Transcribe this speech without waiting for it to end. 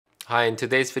Hi, in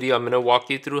today's video, I'm going to walk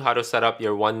you through how to set up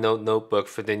your OneNote notebook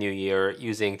for the new year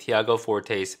using Tiago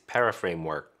Forte's Para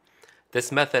framework. This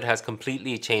method has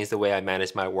completely changed the way I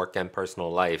manage my work and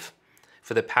personal life.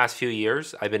 For the past few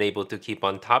years, I've been able to keep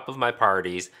on top of my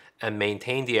priorities and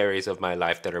maintain the areas of my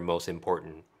life that are most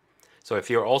important. So if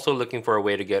you're also looking for a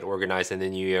way to get organized in the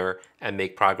new year and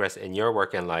make progress in your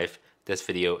work and life, this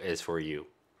video is for you.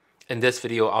 In this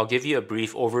video, I'll give you a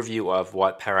brief overview of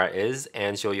what Para is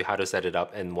and show you how to set it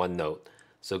up in OneNote.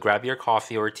 So grab your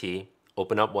coffee or tea,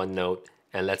 open up OneNote,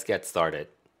 and let's get started.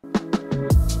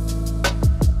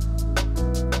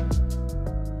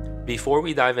 Before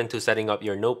we dive into setting up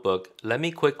your notebook, let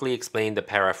me quickly explain the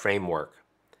Para framework.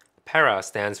 Para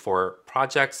stands for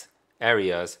Projects,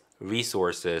 Areas,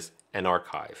 Resources, and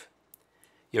Archive.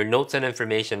 Your notes and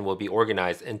information will be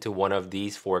organized into one of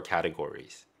these four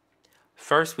categories.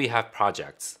 First, we have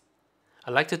projects.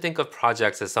 I like to think of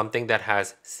projects as something that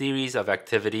has series of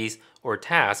activities or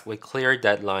tasks with clear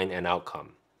deadline and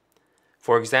outcome.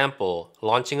 For example,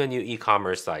 launching a new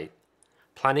e-commerce site,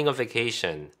 planning a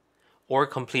vacation, or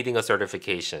completing a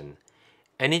certification.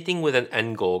 Anything with an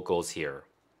end goal goes here.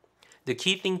 The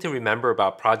key thing to remember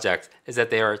about projects is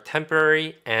that they are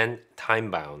temporary and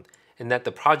time-bound, and that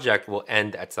the project will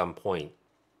end at some point.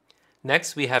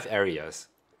 Next, we have areas.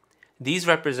 These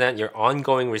represent your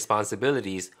ongoing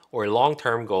responsibilities or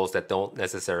long-term goals that don't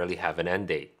necessarily have an end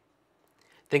date.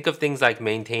 Think of things like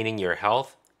maintaining your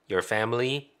health, your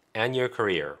family, and your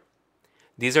career.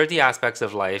 These are the aspects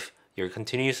of life you're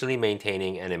continuously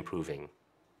maintaining and improving.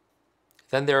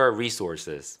 Then there are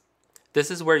resources.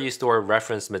 This is where you store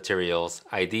reference materials,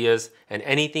 ideas, and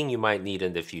anything you might need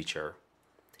in the future.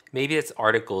 Maybe it's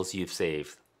articles you've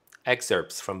saved,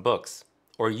 excerpts from books,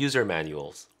 or user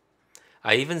manuals.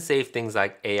 I even save things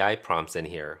like AI prompts in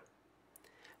here.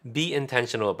 Be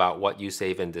intentional about what you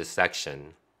save in this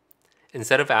section.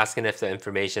 Instead of asking if the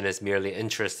information is merely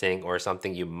interesting or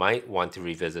something you might want to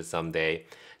revisit someday,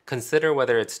 consider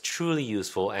whether it's truly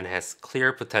useful and has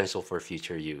clear potential for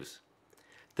future use.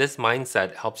 This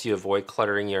mindset helps you avoid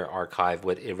cluttering your archive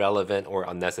with irrelevant or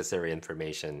unnecessary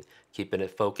information, keeping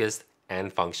it focused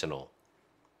and functional.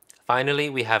 Finally,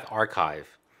 we have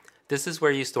archive. This is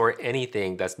where you store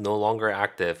anything that's no longer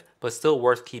active but still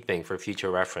worth keeping for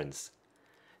future reference.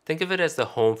 Think of it as the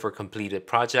home for completed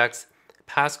projects,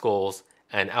 past goals,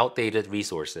 and outdated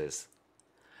resources.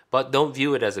 But don't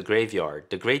view it as a graveyard.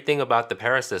 The great thing about the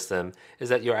Para system is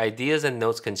that your ideas and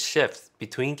notes can shift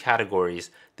between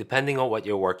categories depending on what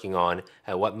you're working on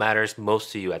and what matters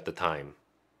most to you at the time.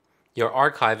 Your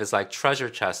archive is like treasure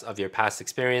chests of your past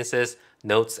experiences,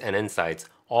 notes, and insights,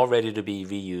 all ready to be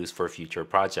reused for future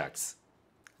projects.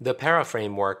 The Para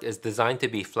framework is designed to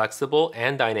be flexible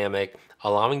and dynamic,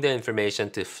 allowing the information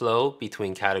to flow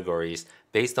between categories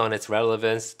based on its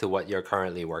relevance to what you're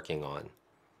currently working on.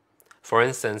 For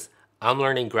instance, I'm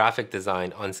learning graphic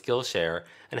design on Skillshare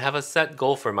and have a set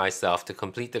goal for myself to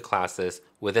complete the classes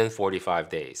within 45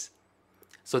 days.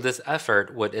 So this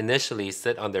effort would initially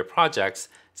sit under projects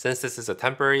since this is a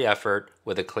temporary effort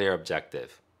with a clear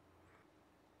objective.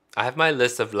 I have my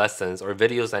list of lessons or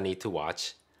videos I need to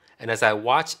watch, and as I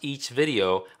watch each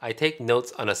video, I take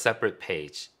notes on a separate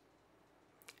page.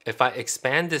 If I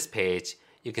expand this page,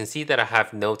 you can see that I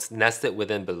have notes nested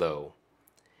within below.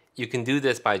 You can do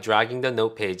this by dragging the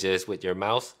note pages with your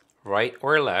mouse right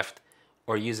or left,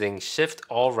 or using Shift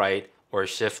All Right or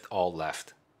Shift All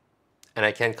Left. And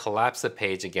I can collapse the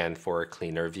page again for a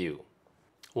cleaner view.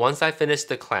 Once I finish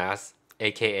the class,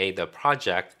 aka the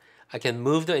project, I can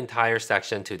move the entire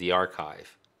section to the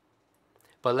archive.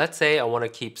 But let's say I want to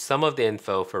keep some of the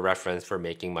info for reference for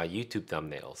making my YouTube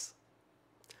thumbnails.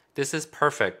 This is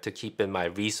perfect to keep in my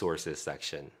resources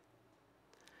section.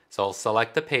 So I'll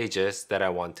select the pages that I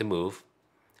want to move,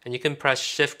 and you can press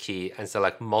Shift key and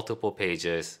select multiple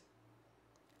pages.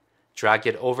 Drag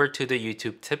it over to the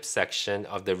YouTube tips section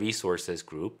of the resources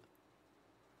group,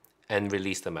 and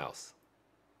release the mouse.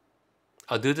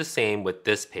 I'll do the same with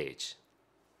this page.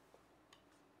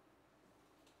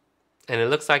 And it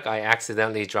looks like I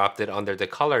accidentally dropped it under the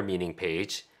color meaning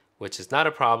page, which is not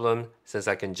a problem since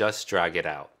I can just drag it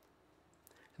out.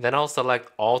 Then I'll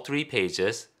select all three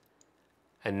pages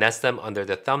and nest them under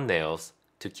the thumbnails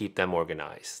to keep them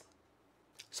organized.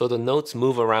 So the notes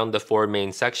move around the four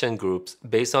main section groups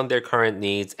based on their current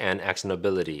needs and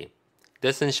actionability.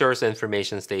 This ensures the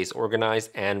information stays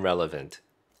organized and relevant.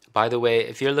 By the way,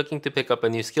 if you're looking to pick up a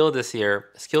new skill this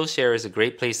year, Skillshare is a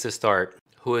great place to start,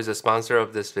 who is a sponsor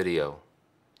of this video.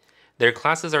 Their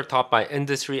classes are taught by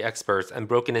industry experts and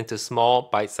broken into small,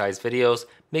 bite-sized videos,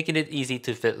 making it easy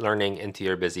to fit learning into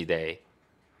your busy day.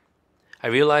 I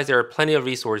realize there are plenty of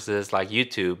resources like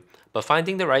YouTube, but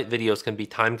finding the right videos can be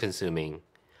time-consuming.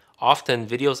 Often,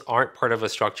 videos aren't part of a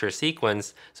structured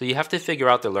sequence, so you have to figure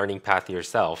out the learning path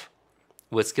yourself.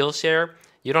 With Skillshare,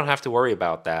 you don't have to worry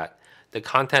about that. The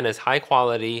content is high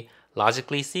quality,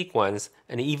 logically sequenced,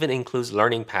 and even includes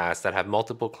learning paths that have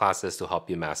multiple classes to help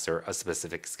you master a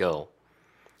specific skill.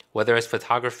 Whether it's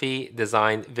photography,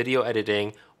 design, video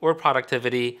editing, or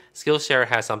productivity, Skillshare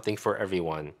has something for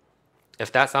everyone.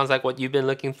 If that sounds like what you've been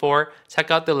looking for,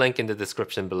 check out the link in the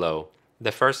description below.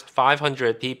 The first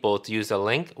 500 people to use the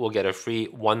link will get a free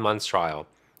 1-month trial.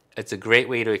 It's a great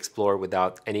way to explore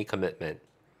without any commitment.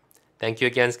 Thank you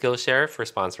again, Skillshare, for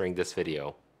sponsoring this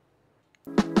video.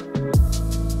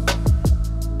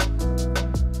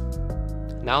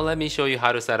 Now let me show you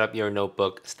how to set up your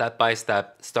notebook step by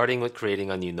step, starting with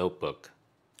creating a new notebook.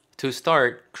 To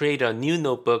start, create a new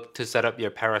notebook to set up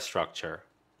your para structure.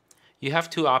 You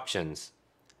have two options.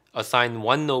 Assign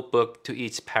one notebook to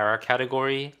each para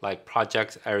category, like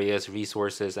projects, areas,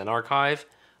 resources, and archive,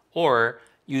 or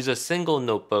use a single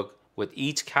notebook with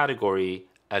each category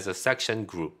as a section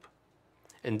group.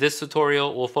 In this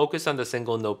tutorial, we'll focus on the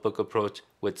single notebook approach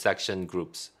with section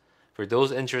groups. For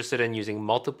those interested in using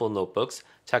multiple notebooks,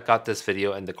 check out this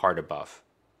video and the card above.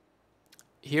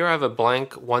 Here I have a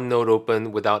blank OneNote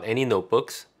open without any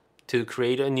notebooks. To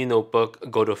create a new notebook,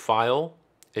 go to File.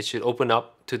 It should open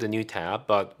up to the new tab,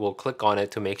 but we'll click on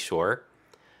it to make sure.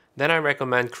 Then I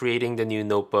recommend creating the new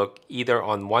notebook either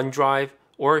on OneDrive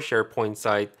or a SharePoint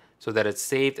site so that it's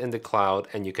saved in the cloud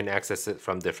and you can access it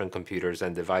from different computers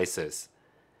and devices.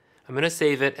 I'm going to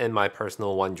save it in my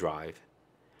personal OneDrive.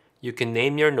 You can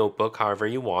name your notebook however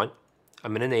you want.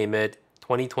 I'm going to name it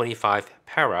 2025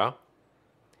 Para,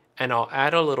 and I'll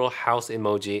add a little house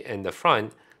emoji in the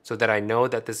front so that I know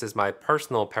that this is my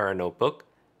personal Para notebook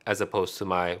as opposed to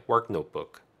my work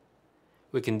notebook.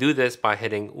 We can do this by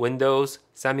hitting Windows,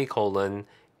 semicolon,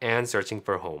 and searching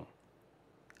for Home.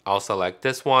 I'll select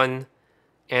this one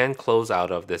and close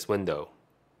out of this window.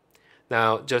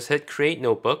 Now just hit Create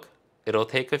Notebook. It'll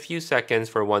take a few seconds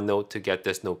for OneNote to get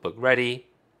this notebook ready.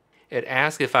 It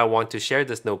asks if I want to share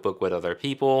this notebook with other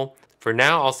people. For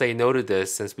now, I'll say no to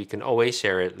this since we can always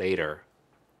share it later.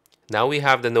 Now we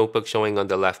have the notebook showing on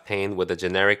the left pane with a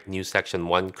generic new section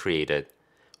 1 created.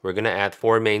 We're going to add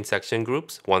 4 main section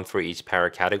groups, one for each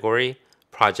para category: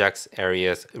 projects,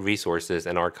 areas, resources,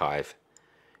 and archive.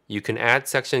 You can add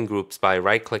section groups by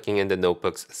right-clicking in the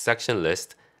notebook's section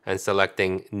list and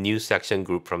selecting New Section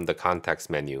Group from the context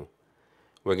menu.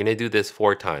 We're going to do this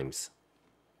 4 times.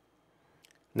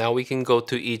 Now we can go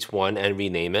to each one and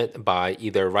rename it by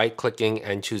either right-clicking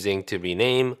and choosing to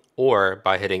rename or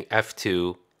by hitting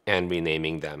F2 and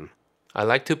renaming them. I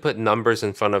like to put numbers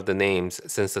in front of the names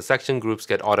since the section groups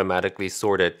get automatically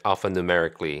sorted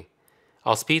alphanumerically.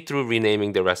 I'll speed through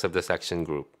renaming the rest of the section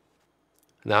group.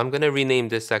 Now I'm going to rename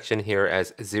this section here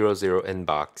as 00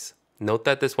 Inbox. Note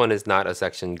that this one is not a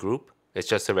section group, it's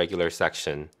just a regular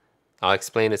section. I'll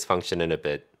explain its function in a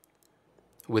bit.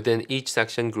 Within each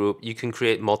section group, you can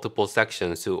create multiple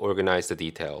sections to organize the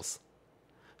details.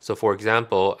 So for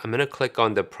example, I'm going to click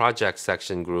on the Project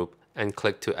section group and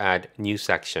click to add New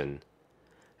Section.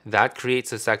 That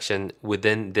creates a section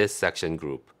within this section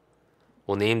group.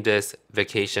 We'll name this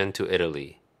Vacation to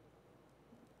Italy.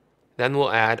 Then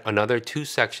we'll add another 2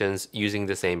 sections using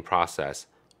the same process.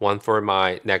 One for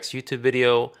my next YouTube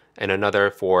video and another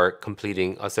for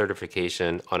completing a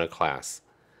certification on a class.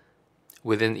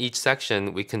 Within each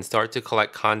section, we can start to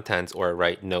collect contents or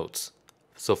write notes.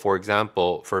 So for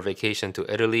example, for Vacation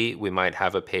to Italy, we might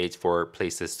have a page for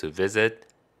places to visit,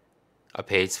 a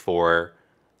page for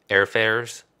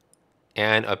airfares,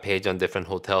 and a page on different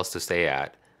hotels to stay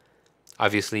at.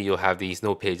 Obviously, you'll have these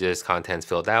note pages contents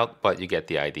filled out, but you get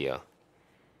the idea.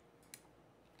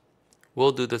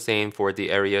 We'll do the same for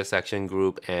the area section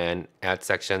group and add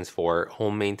sections for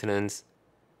home maintenance,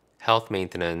 health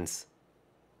maintenance,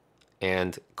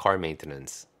 and car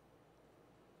maintenance.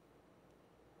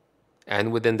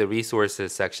 And within the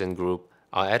resources section group,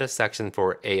 I'll add a section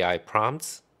for AI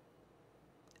prompts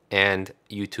and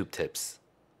YouTube tips.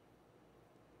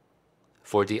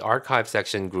 For the archive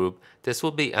section group, this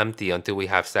will be empty until we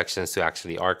have sections to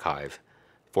actually archive.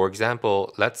 For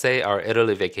example, let's say our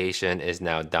Italy vacation is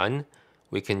now done.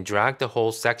 We can drag the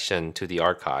whole section to the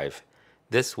archive.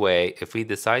 This way, if we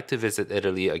decide to visit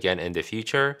Italy again in the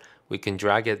future, we can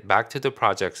drag it back to the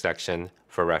project section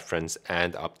for reference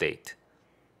and update.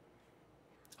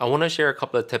 I want to share a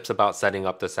couple of tips about setting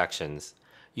up the sections.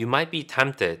 You might be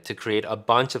tempted to create a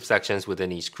bunch of sections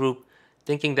within each group,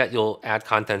 thinking that you'll add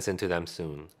contents into them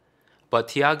soon. But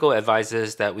Tiago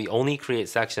advises that we only create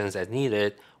sections as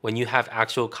needed when you have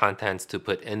actual contents to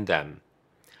put in them.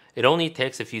 It only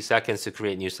takes a few seconds to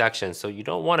create new sections, so you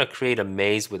don't want to create a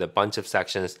maze with a bunch of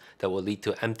sections that will lead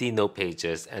to empty note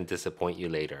pages and disappoint you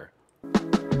later.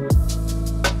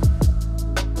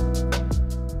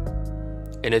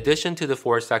 In addition to the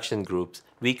 4 section groups,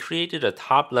 we created a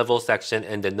top-level section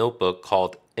in the notebook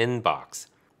called Inbox,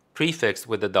 prefixed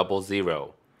with a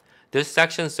 00. This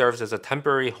section serves as a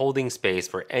temporary holding space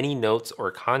for any notes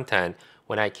or content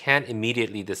when I can't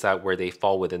immediately decide where they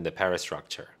fall within the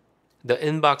parastructure. The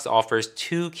inbox offers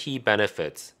 2 key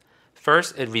benefits.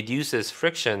 First, it reduces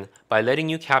friction by letting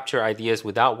you capture ideas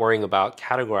without worrying about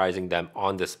categorizing them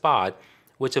on the spot,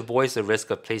 which avoids the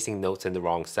risk of placing notes in the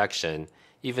wrong section,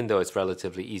 even though it's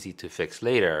relatively easy to fix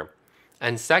later.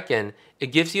 And second,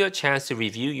 it gives you a chance to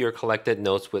review your collected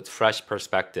notes with fresh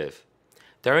perspective.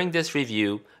 During this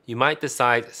review, you might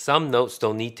decide some notes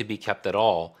don't need to be kept at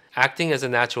all, acting as a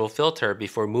natural filter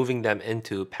before moving them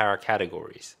into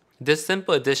para-categories. This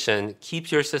simple addition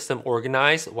keeps your system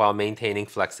organized while maintaining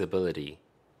flexibility.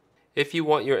 If you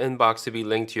want your inbox to be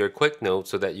linked to your quick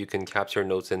notes so that you can capture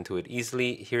notes into it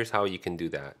easily, here's how you can do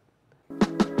that.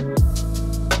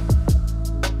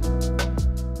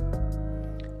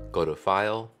 Go to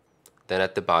File, then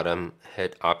at the bottom,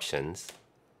 hit Options.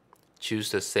 Choose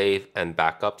the Save and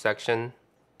Backup section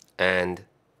and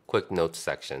Quick Notes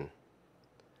section.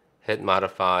 Hit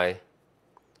Modify.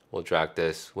 We'll drag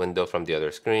this window from the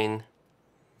other screen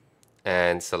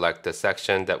and select the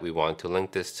section that we want to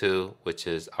link this to, which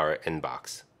is our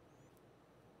inbox.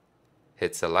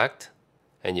 Hit Select,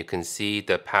 and you can see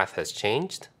the path has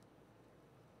changed.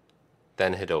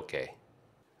 Then hit OK.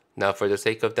 Now for the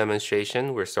sake of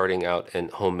demonstration, we're starting out in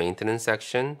Home Maintenance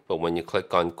section, but when you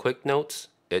click on Quick Notes,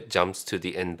 it jumps to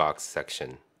the Inbox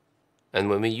section. And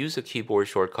when we use the keyboard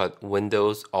shortcut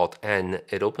Windows Alt-N,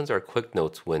 it opens our Quick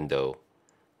Notes window.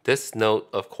 This note,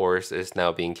 of course, is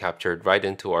now being captured right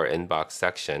into our Inbox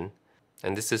section,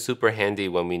 and this is super handy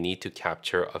when we need to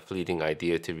capture a fleeting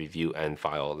idea to review and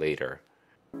file later.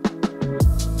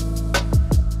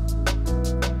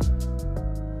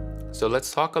 So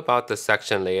let's talk about the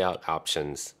section layout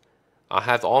options. I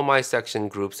have all my section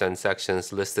groups and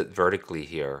sections listed vertically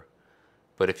here,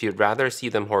 but if you'd rather see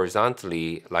them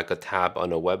horizontally, like a tab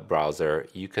on a web browser,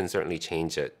 you can certainly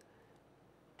change it.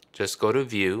 Just go to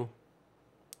View,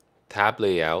 Tab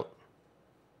Layout,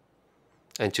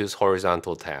 and choose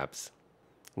Horizontal Tabs.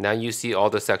 Now you see all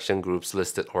the section groups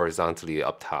listed horizontally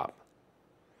up top.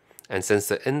 And since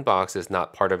the inbox is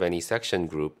not part of any section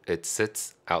group, it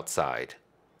sits outside.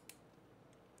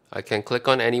 I can click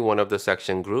on any one of the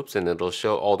section groups and it'll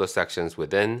show all the sections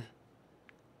within.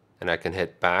 And I can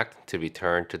hit back to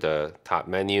return to the top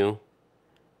menu.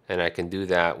 And I can do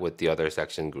that with the other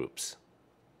section groups.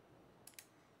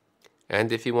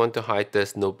 And if you want to hide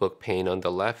this notebook pane on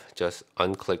the left, just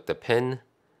unclick the pin.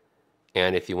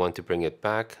 And if you want to bring it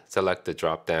back, select the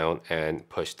drop down and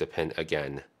push the pin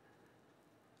again.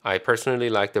 I personally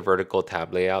like the vertical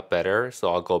tab layout better,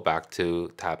 so I'll go back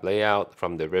to tab layout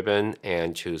from the ribbon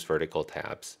and choose vertical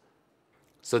tabs.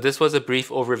 So this was a brief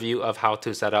overview of how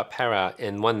to set up Para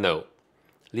in OneNote.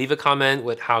 Leave a comment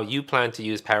with how you plan to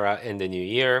use Para in the new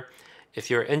year. If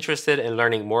you're interested in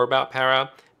learning more about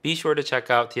Para, be sure to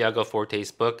check out Tiago Forte's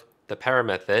book, The Para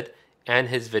Method, and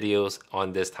his videos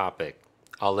on this topic.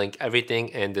 I'll link everything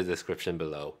in the description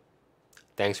below.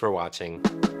 Thanks for watching.